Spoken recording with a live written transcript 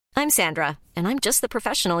I'm Sandra, and I'm just the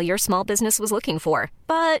professional your small business was looking for.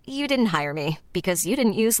 But you didn't hire me because you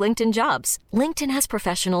didn't use LinkedIn Jobs. LinkedIn has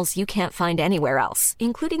professionals you can't find anywhere else,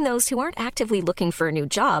 including those who aren't actively looking for a new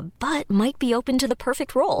job, but might be open to the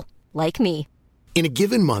perfect role, like me. In a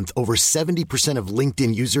given month, over 70% of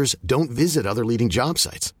LinkedIn users don't visit other leading job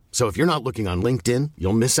sites. So if you're not looking on LinkedIn,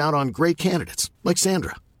 you'll miss out on great candidates like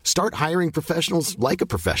Sandra. Start hiring professionals like a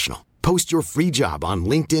professional. Post your free job on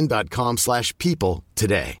linkedin.com/people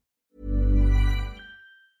today.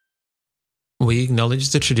 We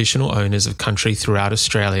acknowledge the traditional owners of country throughout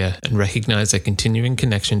Australia and recognise their continuing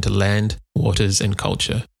connection to land, waters and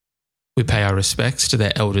culture. We pay our respects to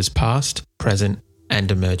their elders past, present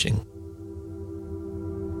and emerging.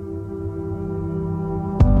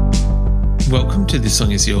 Welcome to This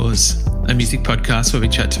Song Is Yours, a music podcast where we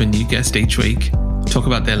chat to a new guest each week, talk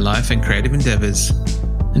about their life and creative endeavours,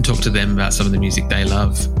 and talk to them about some of the music they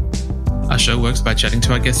love. Our show works by chatting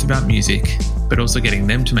to our guests about music, but also getting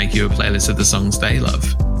them to make you a playlist of the songs they love.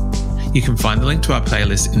 You can find the link to our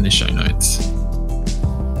playlist in the show notes.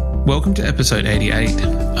 Welcome to episode 88.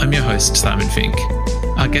 I'm your host, Simon Fink.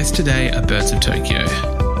 Our guests today are Birds of Tokyo.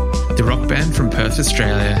 The rock band from Perth,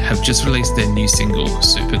 Australia have just released their new single,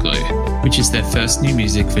 Superglue, which is their first new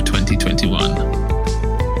music for 2021.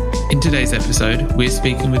 In today's episode, we're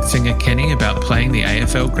speaking with singer Kenny about playing the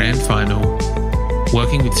AFL Grand Final,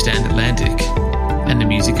 working with Stand Atlantic, and the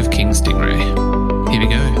music of King Stingray. Here we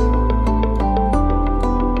go.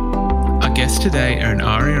 Our guests today are an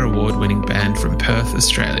ARIA Award-winning band from Perth,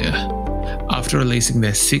 Australia. After releasing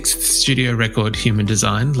their 6th studio record, Human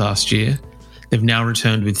Design, last year, they've now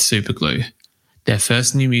returned with Superglue, their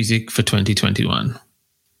first new music for 2021.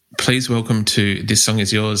 Please welcome to This Song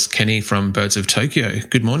Is Yours, Kenny from Birds of Tokyo.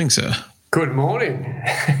 Good morning, sir. Good morning.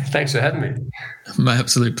 Thanks for having me. My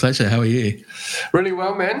absolute pleasure. How are you? Really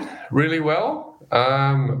well, man. Really well.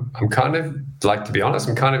 I'm kind of, to be honest,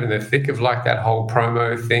 I'm kind of in the thick of like that whole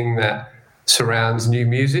promo thing that surrounds new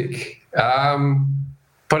music.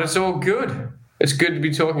 But it's all good. It's good to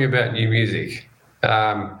be talking about new music.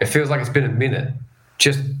 It feels like it's been a minute,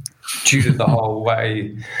 just due to the whole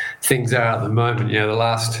way things are at the moment. You know, the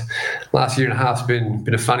last year and a half's been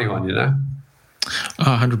a funny one, you know?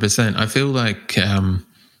 Oh, 100%. I feel like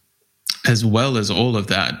as well as all of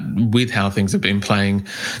that, with how things have been playing,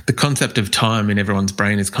 the concept of time in everyone's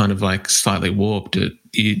brain is kind of like slightly warped.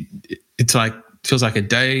 It's like, feels like a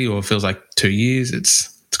day or feels like 2 years. It's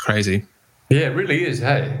crazy. Yeah, it really is.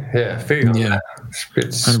 Hey, yeah, feel that.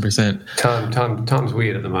 It's 100%. Time's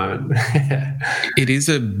weird at the moment. It is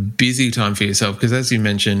a busy time for yourself because, as you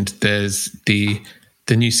mentioned, there's the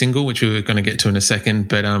new single, which we were going to get to in a second,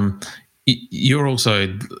 but you're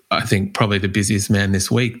also, I think, probably the busiest man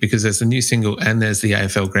this week because there's the new single and there's the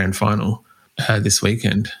AFL Grand Final this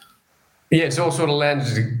weekend. Yeah, it's all sort of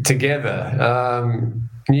landed together.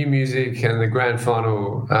 New music and the Grand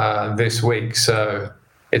Final this week, so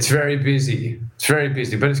it's very busy. It's very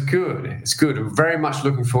busy, but it's good. It's good. I'm very much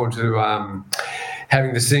looking forward to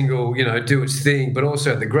having the single, you know, do its thing, but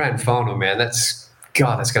also the Grand Final, man. That's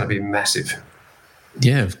going to be massive.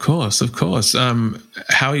 Yeah, of course.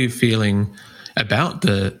 How are you feeling about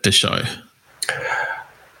the show?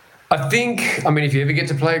 I mean, if you ever get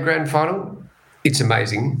to play a Grand Final, it's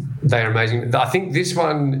amazing. They are amazing. I think this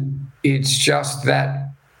one, it's just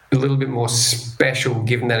that a little bit more special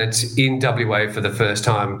given that it's in WA for the first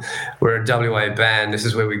time. We're a WA band. This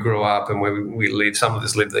is where we grew up and where we live. Some of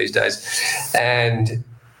us live these days. And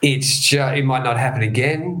it might not happen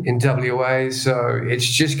again in WA. So it's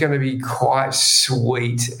just going to be quite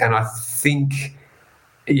sweet. And I think,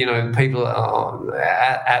 you know, people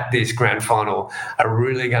at this Grand Final are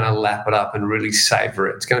really going to lap it up and really savour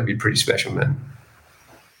it. It's going to be pretty special, man.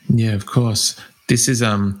 Yeah, of course. This is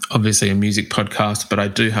obviously a music podcast, but I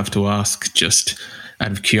do have to ask, just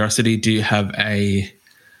out of curiosity, do you have a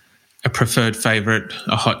preferred favourite,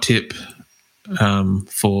 a hot tip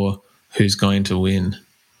for who's going to win?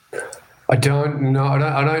 I don't know.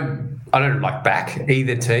 I don't like back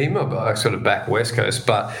either team. I sort of back West Coast,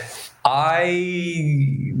 but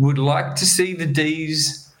I would like to see the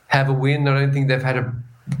D's have a win. I don't think they've had a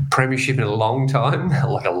premiership in a long time,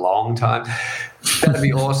 like a long time. That'd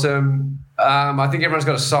be awesome. I think everyone's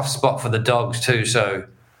got a soft spot for the Dogs too. So,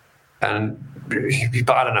 but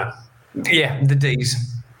I don't know. Yeah, the D's.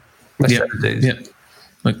 Let's say the D's. Yeah,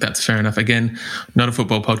 look, that's fair enough. Again, not a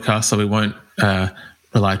football podcast, so we won't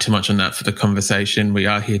rely too much on that for the conversation. We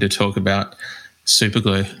are here to talk about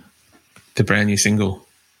Superglue, the brand new single.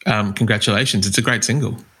 Congratulations. It's a great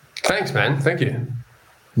single. Thanks, man. Thank you.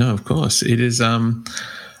 No, of course. It is.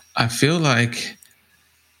 I feel like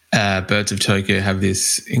Birds of Tokyo have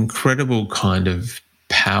this incredible kind of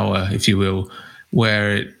power, if you will,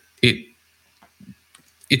 where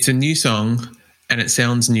it's a new song and it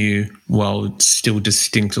sounds new while still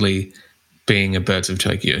distinctly being a Birds of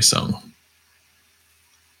Tokyo song.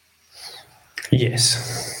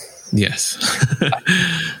 Yes.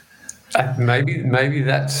 Maybe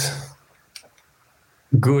that's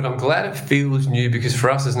good. I'm glad it feels new, because for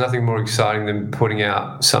us there's nothing more exciting than putting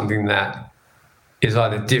out something that is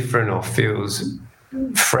either different or feels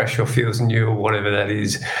fresh or feels new or whatever that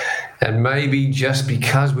is. And maybe just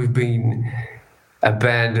because we've been a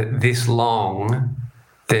band this long,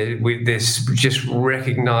 there's just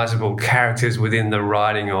recognizable characters within the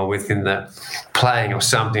writing or within the playing or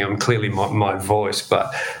something. I'm clearly my voice,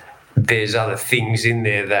 but there's other things in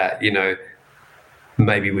there that, you know,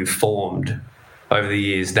 maybe we've formed over the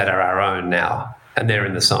years that are our own now, and they're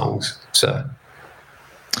in the songs. So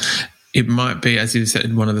it might be, as you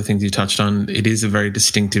said, one of the things you touched on, it is a very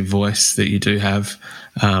distinctive voice that you do have,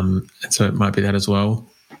 and so it might be that as well.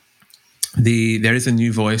 There is a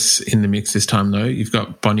new voice in the mix this time, though. You've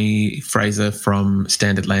got Bonnie Fraser from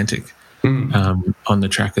Stand Atlantic on the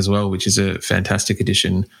track as well, which is a fantastic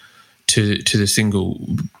addition to the single.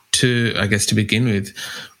 I guess to begin with,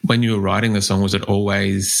 when you were writing the song, was it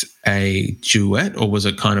always a duet, or was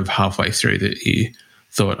it kind of halfway through that you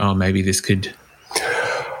thought, oh, maybe this could...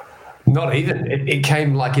 Not even. It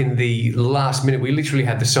came like in the last minute. We literally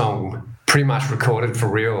had the song pretty much recorded for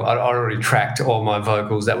real. I'd already tracked all my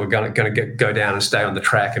vocals that were going to go down and stay on the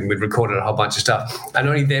track, and we'd recorded a whole bunch of stuff. And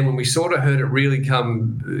only then, when we sort of heard it really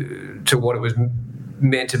come to what it was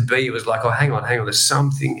meant to be, it was like, oh, hang on, there's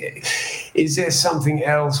something. Is there something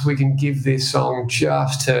else we can give this song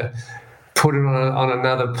just to put it on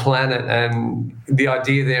another planet? And the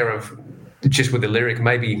idea there of just with the lyric,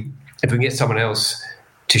 maybe if we can get someone else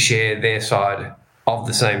to share their side of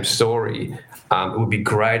the same story, it would be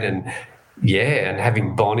great. And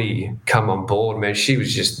having Bonnie come on board, man, she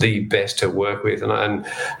was just the best to work with, and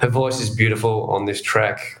her voice is beautiful on this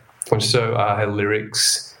track, and so are her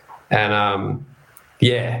lyrics. And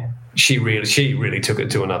she really took it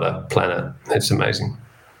to another planet. It's amazing.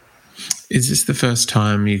 Is this the first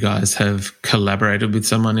time you guys have collaborated with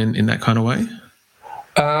someone in that kind of way?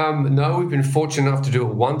 No, we've been fortunate enough to do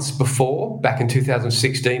it once before. Back in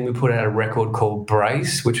 2016, we put out a record called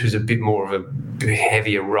Brace, which was a bit more of a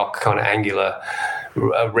heavier rock, kind of angular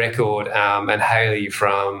record. And Hayley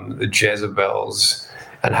from the Jezebels,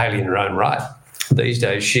 and Hayley in her own right these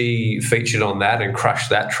days, she featured on that and crushed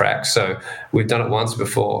that track. So we've done it once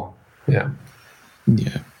before. Yeah.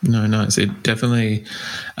 No, nice. It definitely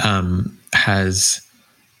has...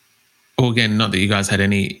 Well, again, not that you guys had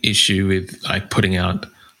any issue with like putting out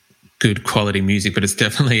good quality music, but it's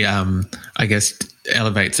definitely, I guess,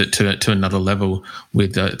 elevates it to another level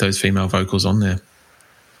with those female vocals on there.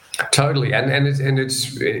 Totally, and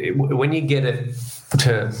it's when you get it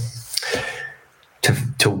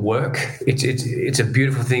to work, it's a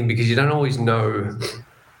beautiful thing, because you don't always know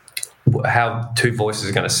how two voices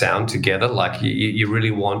are going to sound together. Like you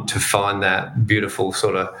really want to find that beautiful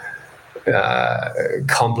sort of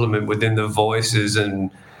complement within the voices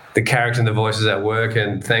and the character and the voices at work.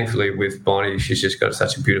 And thankfully with Bonnie, she's just got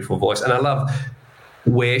such a beautiful voice. And I love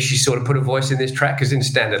where she sort of put a voice in this track, because in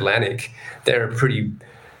Stand Atlantic, they're a pretty,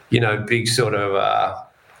 big sort of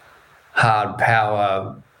hard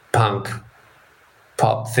power punk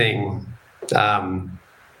pop thing.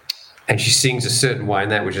 And she sings a certain way in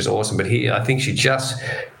that, which is awesome. But here, I think she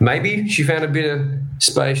found a bit of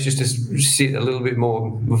space just to sit a little bit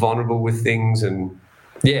more vulnerable with things. And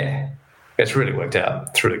it's really worked out.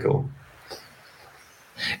 It's really cool.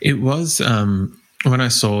 It was, when I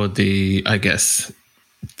saw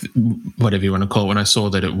whatever you want to call it, when I saw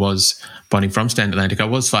that it was Bonnie from Stand Atlantic, I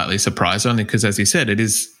was slightly surprised, only because, as you said, it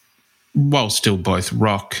is, while still both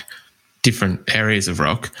rock, different areas of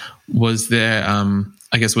rock. Was there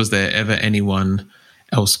ever anyone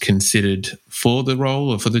else considered for the role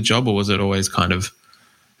or for the job, or was it always kind of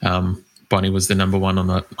Bonnie was the number one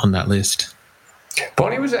on that list?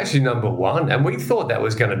 Bonnie was actually number one, and we thought that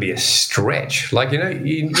was going to be a stretch. Like, you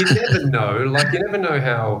never know. Like, you never know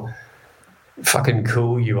how fucking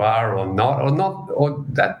cool you are or not, or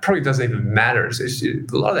that probably doesn't even matter. It's a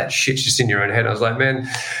lot of that shit's just in your own head. I was like, man,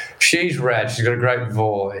 she's rad. She's got a great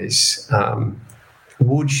voice. The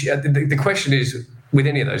question is, with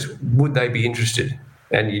any of those, would they be interested?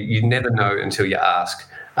 And you never know until you ask.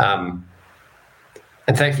 And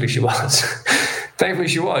thankfully she was.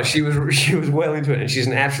 She was well into it, and she's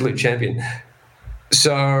an absolute champion.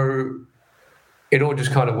 So it all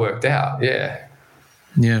just kind of worked out. Yeah.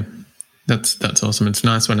 Yeah. That's awesome. It's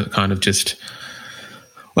nice when it kind of just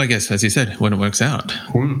Well, I guess, as you said, when it works out.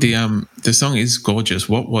 The song is gorgeous.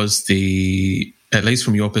 What was at least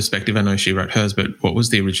from your perspective, I know she wrote hers, but what was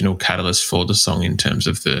the original catalyst for the song in terms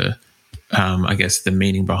of the, I guess, the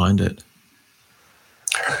meaning behind it?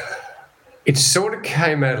 It sort of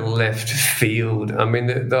came out of left field. I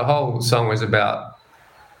mean, the whole song was about,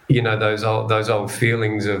 those old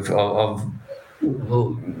feelings of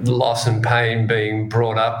loss and pain being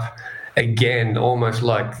brought up again, almost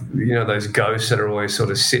like, those ghosts that are always sort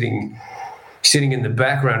of sitting in the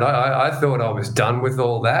background. I thought I was done with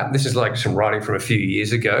all that. This is like some writing from a few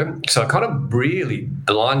years ago. So it kind of really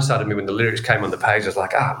blindsided me when the lyrics came on the page. I was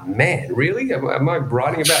like, man, really? Am I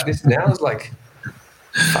writing about this now? I was like,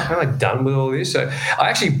 fuck, am I done with all this? So I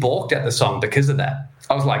actually balked at the song because of that.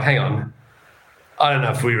 I was like, hang on, I don't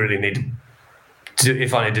know if we really need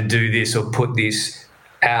if I need to do this or put this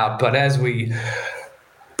out. But as we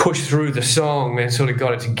pushed through the song and sort of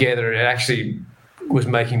got it together, it actually was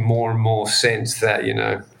making more and more sense that,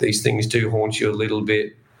 these things do haunt you a little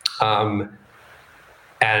bit. And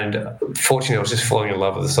fortunately, I was just falling in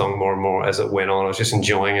love with the song more and more as it went on. I was just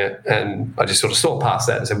enjoying it. And I just sort of saw past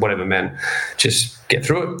that and said, whatever, man, just get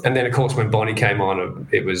through it. And then, of course, when Bonnie came on,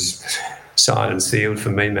 it was signed and sealed for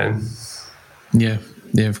me, man. Yeah,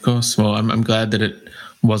 of course. Well, I'm glad that it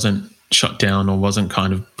wasn't shot down or wasn't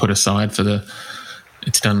kind of put aside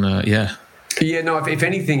it's done, yeah. Yeah, no, if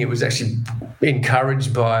anything, it was actually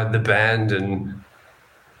encouraged by the band, and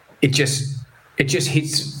it just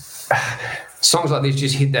hits... Songs like this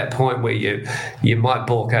just hit that point where you might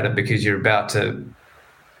balk at it because you're about to,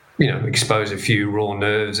 expose a few raw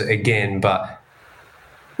nerves again, but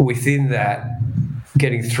within that,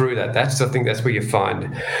 getting through that, I think that's where you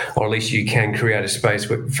find, or at least you can create a space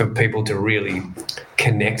for people to really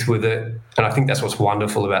connect with it. And I think that's what's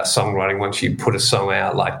wonderful about songwriting. Once you put a song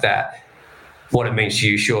out like that, what it means to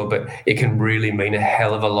you, sure, but it can really mean a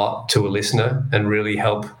hell of a lot to a listener and really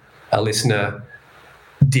help a listener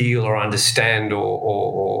deal or understand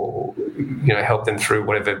or help them through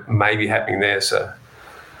whatever may be happening there. So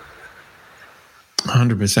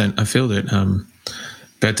 100%. I feel that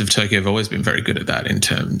Birds of Tokyo have always been very good at that in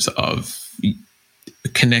terms of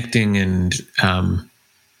connecting and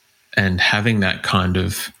having that kind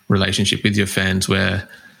of relationship with your fans where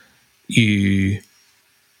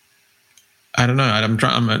I don't know,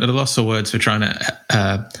 I'm at a loss of words for trying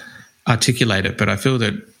to articulate it, but I feel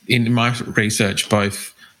that in my research,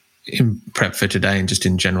 both in prep for today and just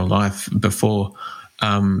in general life before,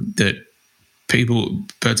 that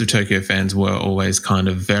Birds of Tokyo fans were always kind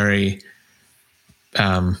of very,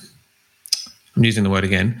 I'm using the word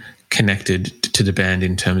again, connected to the band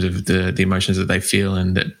in terms of the emotions that they feel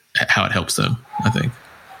and how it helps them, I think.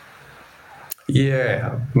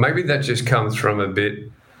 Yeah, maybe that just comes from a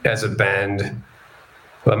bit as a band.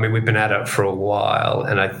 I mean, we've been at it for a while,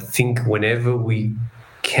 and I think whenever we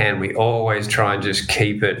can, we always try and just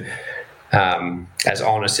keep it as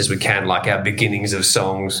honest as we can, like our beginnings of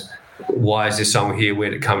songs. Why is this song here? Where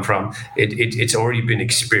did it come from? It's already been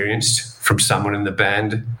experienced from someone in the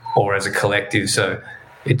band or as a collective, so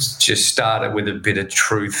it's just started with a bit of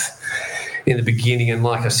truth in the beginning, and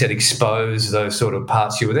like I said, expose those sort of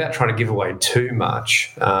parts of you without trying to give away too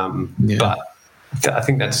much. But I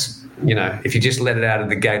think that's, if you just let it out of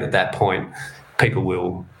the gate at that point, people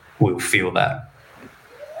will feel that.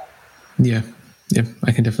 Yeah,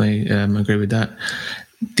 I can definitely agree with that.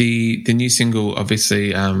 The new single,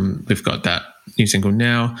 obviously, we've got that new single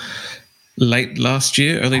now. Late last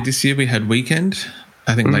year, early this year, we had Weekend.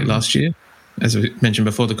 I think late last year. As we mentioned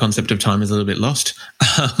before, the concept of time is a little bit lost.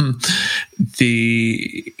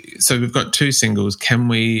 So we've got two singles. Can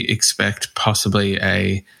we expect possibly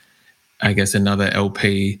another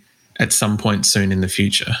LP at some point soon in the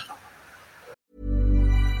future?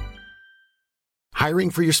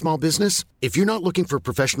 Hiring for your small business? If you're not looking for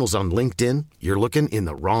professionals on LinkedIn, you're looking in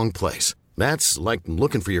the wrong place. That's like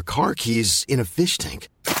looking for your car keys in a fish tank.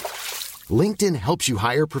 LinkedIn helps you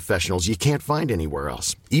hire professionals you can't find anywhere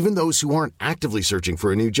else, even those who aren't actively searching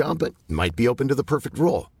for a new job but might be open to the perfect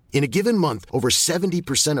role. In a given month, over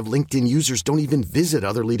 70% of LinkedIn users don't even visit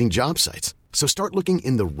other leading job sites. So start looking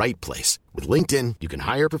in the right place. With LinkedIn, you can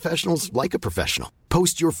hire professionals like a professional.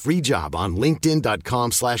 Post your free job on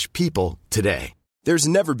linkedin.com/people today. There's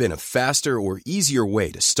never been a faster or easier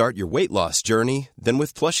way to start your weight loss journey than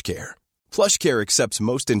with PlushCare. PlushCare accepts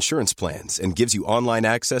most insurance plans and gives you online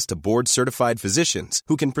access to board-certified physicians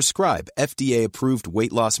who can prescribe FDA-approved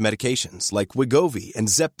weight loss medications like Wegovy and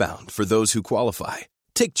Zepbound for those who qualify.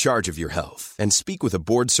 Take charge of your health and speak with a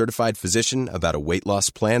board-certified physician about a weight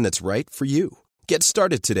loss plan that's right for you. Get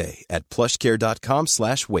started today at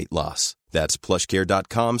plushcare.com/weight loss. That's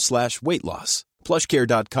plushcare.com/weight loss.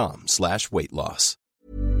 PlushCare.com/weight loss.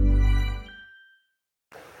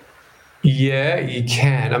 Yeah, you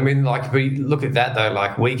can. I mean, like, we look at that though,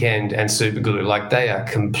 like Weeknd and Superglue, like they are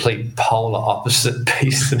complete polar opposite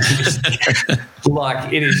pieces of music.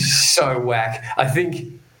 Like, it is so whack. I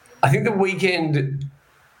think The Weeknd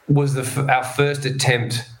was our first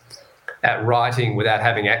attempt at writing without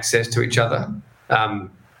having access to each other.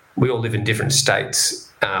 We all live in different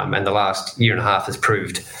states, and the last year and a half has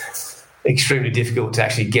proved extremely difficult to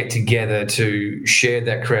actually get together to share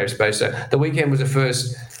that creative space. So The Weeknd was the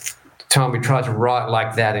first time we tried to write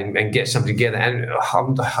like that and get something together. And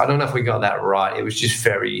I don't know if we got that right. It was just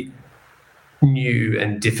very new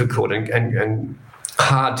and difficult and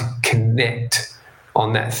hard to connect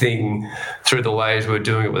on that thing through the ways we were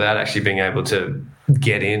doing it without actually being able to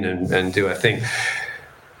get in and do our thing.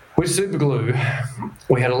 With Superglue,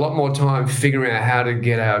 we had a lot more time figuring out how to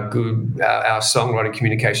get our songwriting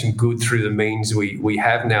communication good through the means we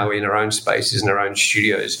have now in our own spaces and our own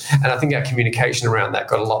studios. And I think our communication around that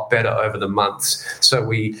got a lot better over the months. So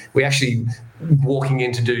we actually, walking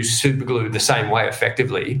in to do Superglue the same way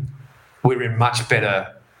effectively, we had a much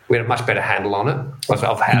better handle on it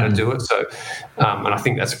of how to do it. So, and I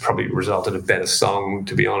think that's probably resulted in a better song,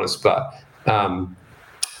 to be honest. But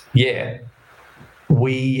yeah.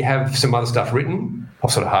 We have some other stuff written, or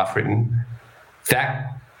sort of half written.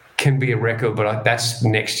 That can be a record, but that's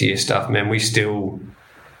next year stuff, man. We still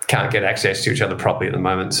can't get access to each other properly at the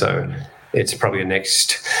moment, so it's probably a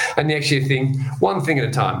next year thing. One thing at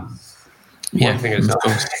a time. Yeah, one thing at a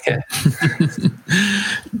time. Yeah.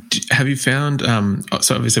 Have you found,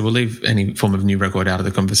 so obviously we'll leave any form of new record out of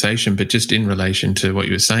the conversation, but just in relation to what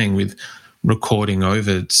you were saying with recording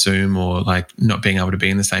over Zoom or like not being able to be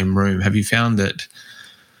in the same room, have you found that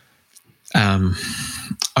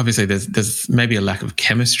obviously there's maybe a lack of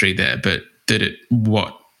chemistry there, but that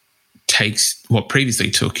what previously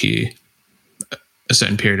took you a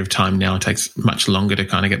certain period of time now takes much longer to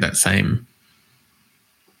kind of get that same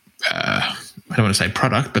I don't want to say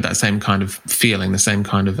product, but that same kind of feeling, the same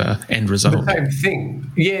kind of end result. The same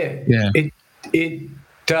thing. Yeah. It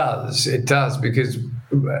does. It does, because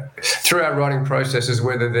through our writing processes,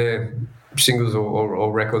 whether they're singles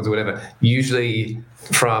or records or whatever, usually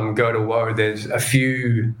from go to woe, there's a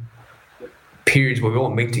few periods where we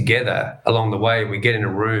all meet together along the way. We get in a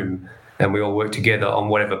room and we all work together on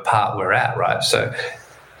whatever part we're at, right? So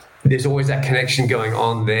there's always that connection going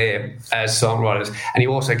on there as songwriters, and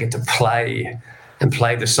you also get to play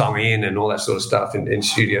the song in and all that sort of stuff in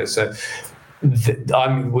studio. So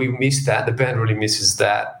we miss that. The band really misses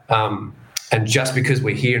that. And just because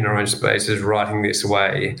we're here in our own spaces writing this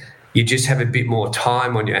way, you just have a bit more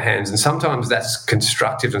time on your hands. And sometimes that's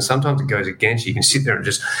constructive and sometimes it goes against you. You can sit there and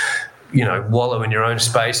just, wallow in your own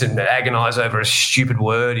space and agonize over a stupid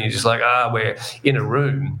word. And you're just like, we're in a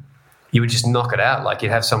room. You would just knock it out. Like,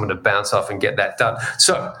 you'd have someone to bounce off and get that done.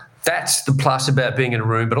 So that's the plus about being in a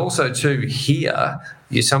room. But also, too, here,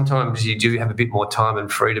 sometimes you do have a bit more time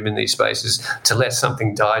and freedom in these spaces to let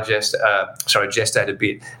something gestate a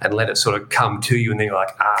bit and let it sort of come to you. And then you're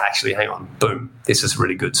like, actually, hang on, boom, this is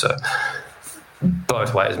really good. So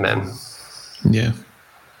both ways, man. Yeah.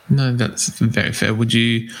 No, that's very fair. Would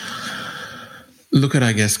you look at,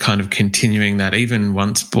 I guess, kind of continuing that even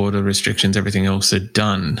once border restrictions, everything else are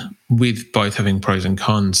done, with both having pros and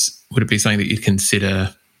cons? Would it be something that you'd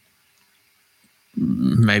consider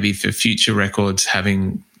maybe for future records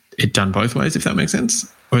having it done both ways, if that makes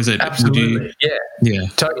sense? Or is it absolutely? Yeah,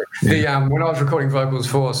 totally. Yeah. When I was recording vocals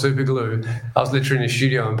for Superglue, I was literally in a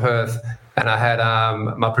studio in Perth, and I had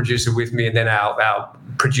my producer with me, and then our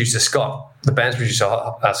producer Scott, the band's producer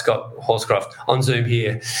Scott Horscroft, on Zoom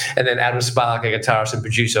here, and then Adam Spark, a guitarist and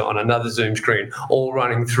producer, on another Zoom screen, all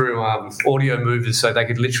running through audio movers so they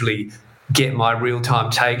could literally get my real-time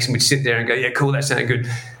takes, and we'd sit there and go, yeah, cool, that sounded good.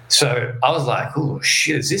 So I was like, oh,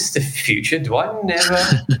 shit, is this the future? Do I never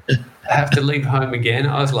have to leave home again?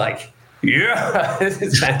 I was like, yeah, this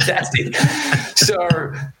is fantastic.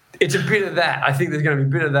 So it's a bit of that. I think there's going to be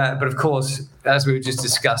a bit of that. But, of course, as we were just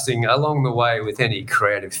discussing, along the way with any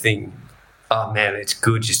creative thing, oh, man, it's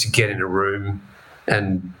good just to get in a room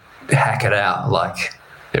and hack it out. Like,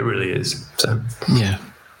 it really is. So Yeah,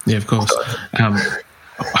 of course.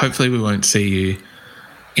 Hopefully we won't see you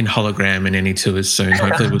in hologram in any tours soon.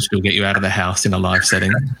 Hopefully we'll still get you out of the house in a live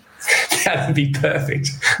setting. That'd be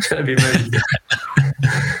perfect. That'd be amazing.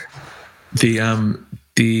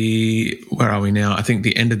 The where are we now? I think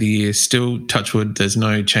the end of the year, still, touch wood, there's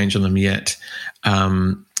no change on them yet.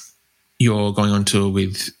 You're going on tour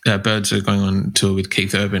with Birds are going on tour with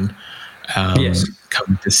Keith Urban yes.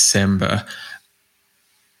 come December.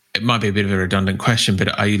 it might be a bit of a redundant question,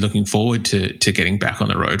 but are you looking forward to getting back on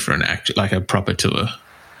the road for like a proper tour?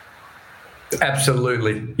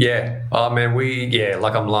 Absolutely, yeah. Oh man,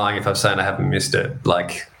 like I'm lying if I'm saying I haven't missed it.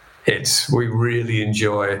 Like we really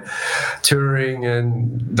enjoy touring,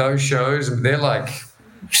 and those shows, they're like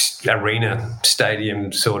arena,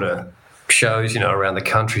 stadium sort of shows, around the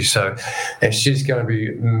country. So it's just going to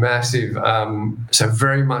be massive. So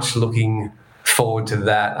very much looking forward to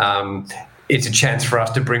that. It's a chance for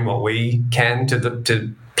us to bring what we can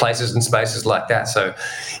to places and spaces like that. So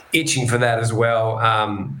itching for that as well.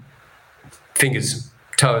 Fingers,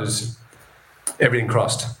 toes, everything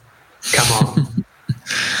crossed. Come on.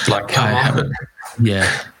 Come on. Yeah.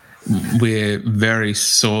 We're very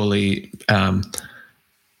sorely...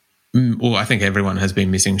 well, I think everyone has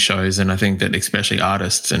been missing shows, and I think that especially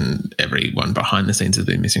artists and everyone behind the scenes has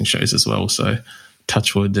been missing shows as well. So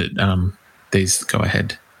touch wood that these go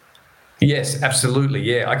ahead. Yes, absolutely.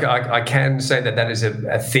 Yeah, I can say that is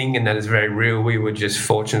a thing, and that is very real. We were just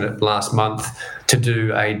fortunate last month to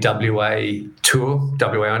do a WA tour,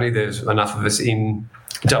 WA only. There's enough of us in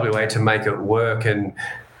WA to make it work, and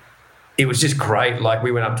it was just great. Like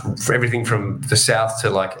we went up for everything from the south to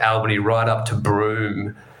like Albany right up to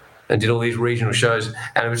Broome and did all these regional shows,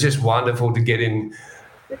 and it was just wonderful to get in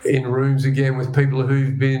rooms again with people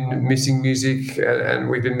who've been missing music and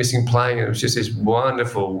we've been missing playing, and it was just this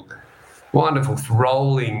wonderful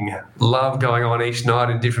rolling love going on each night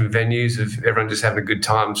in different venues of everyone just having a good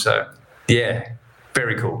time. So yeah,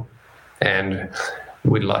 very cool, and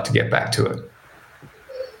we'd like to get back to it.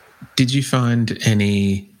 Did you find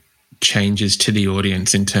any changes to the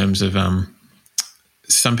audience in terms of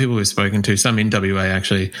some people we've spoken to, some in WA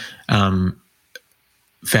actually,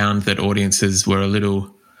 found that audiences were a little,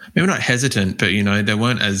 maybe not hesitant, but they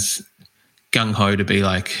weren't as gung-ho to be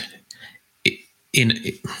like in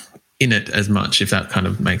it as much, if that kind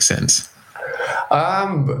of makes sense?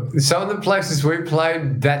 Some of the places we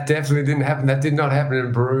played, that definitely didn't happen. That did not happen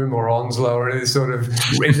in Broome or Onslow or any sort of,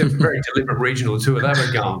 it's a very deliberate regional tour. They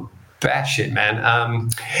were going batshit, man.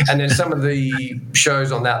 And then some of the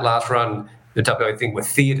shows on that last run, the WA thing, were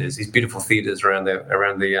theatres, these beautiful theatres around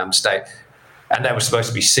the state, and they were supposed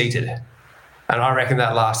to be seated. And I reckon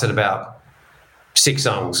that lasted about 6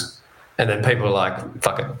 songs, and then people were like,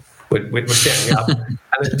 "Fuck it, we're standing up."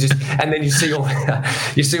 and then you see all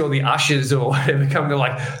the ushers or whatever come. They're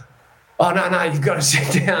like, "Oh no, you've got to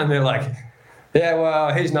sit down." They're like, "Yeah,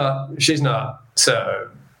 well, he's not, she's not, so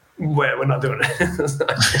we're not doing it."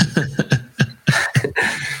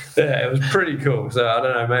 Yeah, it was pretty cool. So I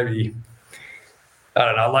don't know, maybe. I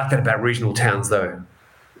don't know. I like that about regional towns, though.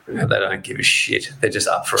 They don't give a shit. They're just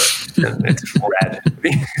up for it. And it's rad.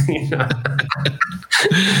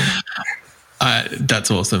 That's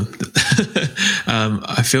awesome.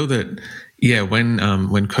 I feel that, when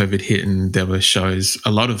COVID hit and there were shows,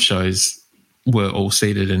 a lot of shows were all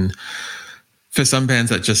seated, and for some bands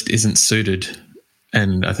that just isn't suited.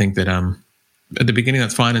 And I think that at the beginning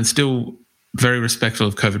that's fine, and still very respectful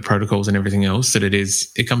of COVID protocols and everything else, that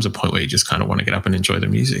it comes a point where you just kind of want to get up and enjoy the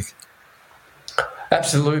music.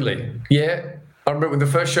 Absolutely. Yeah. I remember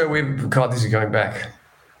the first show this is going back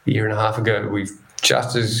a year and a half ago,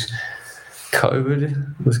 just as COVID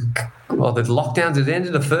the lockdowns had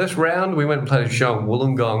ended, the first round, we went and played a show in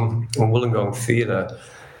Wollongong Theatre.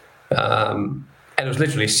 And it was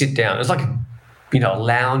literally a sit down. It was like, a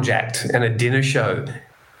lounge act and a dinner show.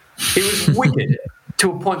 It was wicked. To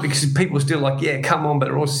a point, because people were still like, yeah, come on, but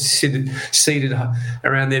they're all seated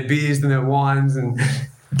around their beers and their wines, and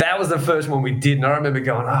that was the first one we did. And I remember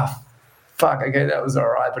going, oh, fuck, okay, that was all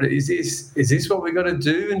right, but is this what we got to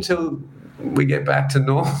do until we get back to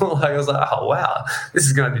normal? I was like, oh, wow, this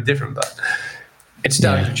is going to be different, but it's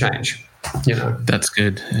starting to change, That's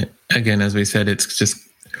good. Again, as we said, it's just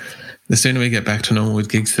the sooner we get back to normal with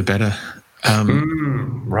gigs, the better.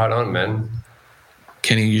 Right on, man.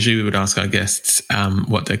 Kenny, usually we would ask our guests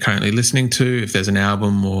what they're currently listening to, if there's an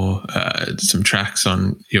album or some tracks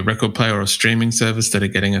on your record player or streaming service that are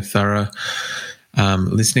getting a thorough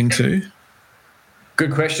listening to.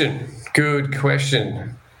 Good question.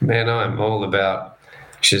 Man, I'm all about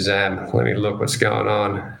Shazam. Let me look what's going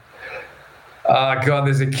on. Oh, God,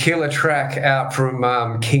 there's a killer track out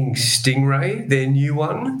from King Stingray, their new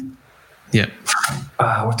one. Yep.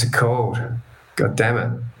 What's it called? God damn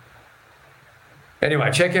it.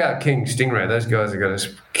 Anyway, check out King Stingray. Those guys have got a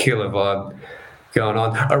killer vibe going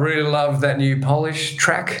on. I really love that new Polish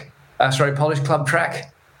Club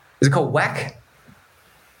track. Is it called Whack?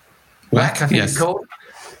 Whack, I think it's called.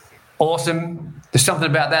 Awesome. There's something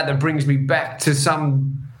about that brings me back to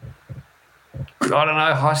some,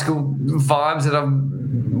 high school vibes that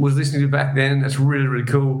was listening to back then. That's really, really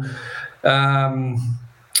cool. God,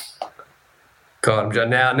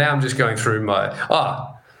 now I'm just going through my...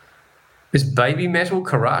 Is Baby Metal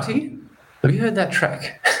Karate? Have you heard that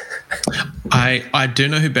track? I do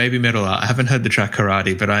know who Baby Metal are. I haven't heard the track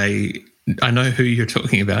Karate, but I know who you're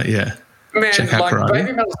talking about, yeah. Man, like Karate.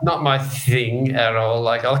 Baby Metal's not my thing at all.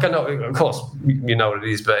 Like I know, of course, you know what it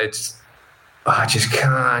is, but I just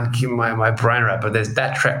can't give my brain around. But there's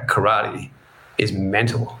that track Karate is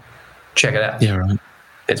mental. Check it out. Yeah, right.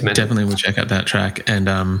 It's mental. Definitely will check out that track. And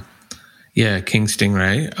King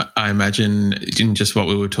Stingray, I imagine in just what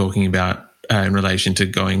we were talking about in relation to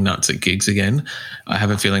going nuts at gigs again, I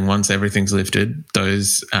have a feeling once everything's lifted,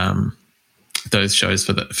 those shows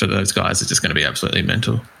for those guys are just going to be absolutely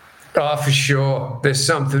mental. Oh, for sure. There's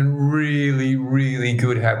something really, really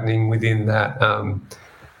good happening within that. I'm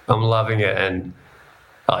loving it. And,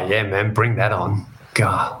 oh, yeah, man, bring that on.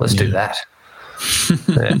 God, let's do that.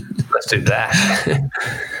 Yeah, let's do that.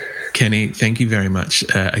 Kenny, thank you very much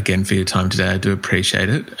again for your time today. I do appreciate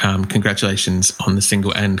it. Congratulations on the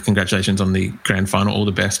single and congratulations on the grand final. All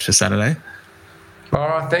the best for Saturday. All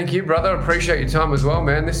right, thank you, brother. Appreciate your time as well,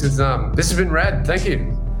 man. This has been rad. Thank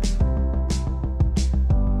you.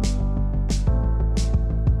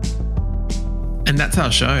 And that's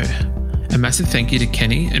our show. A massive thank you to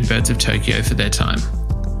Kenny and Birds of Tokyo for their time.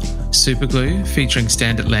 Superglue, featuring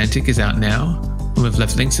Stand Atlantic, is out now, and we've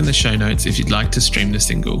left links in the show notes if you'd like to stream the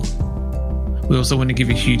single. We also want to give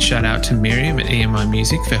a huge shout out to Miriam at EMI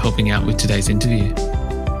Music for helping out with today's interview.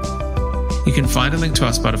 You can find a link to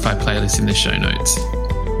our Spotify playlist in the show notes,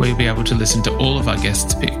 where you'll be able to listen to all of our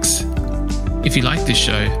guests' picks. If you like this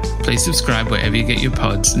show, please subscribe wherever you get your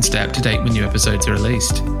pods and stay up to date when new episodes are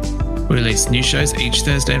released. We release new shows each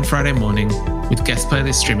Thursday and Friday morning, with guest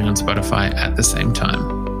playlists streaming on Spotify at the same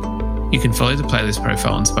time. You can follow the playlist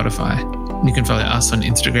profile on Spotify. And you can follow us on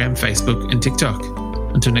Instagram, Facebook, and TikTok.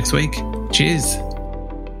 Until next week, cheers.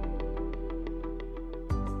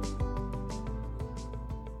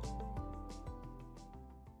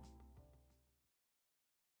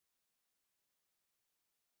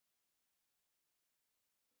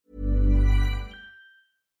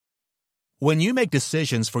 When you make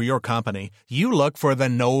decisions for your company, you look for the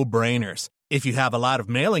no-brainers. If you have a lot of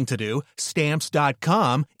mailing to do,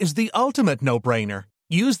 Stamps.com is the ultimate no-brainer.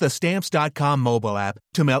 Use the Stamps.com mobile app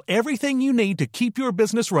to mail everything you need to keep your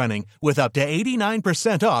business running with up to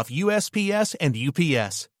 89% off USPS and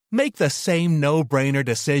UPS. Make the same no-brainer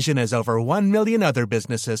decision as over 1 million other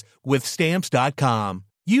businesses with Stamps.com.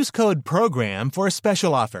 Use code PROGRAM for a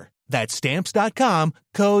special offer. That's Stamps.com,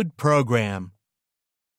 code PROGRAM.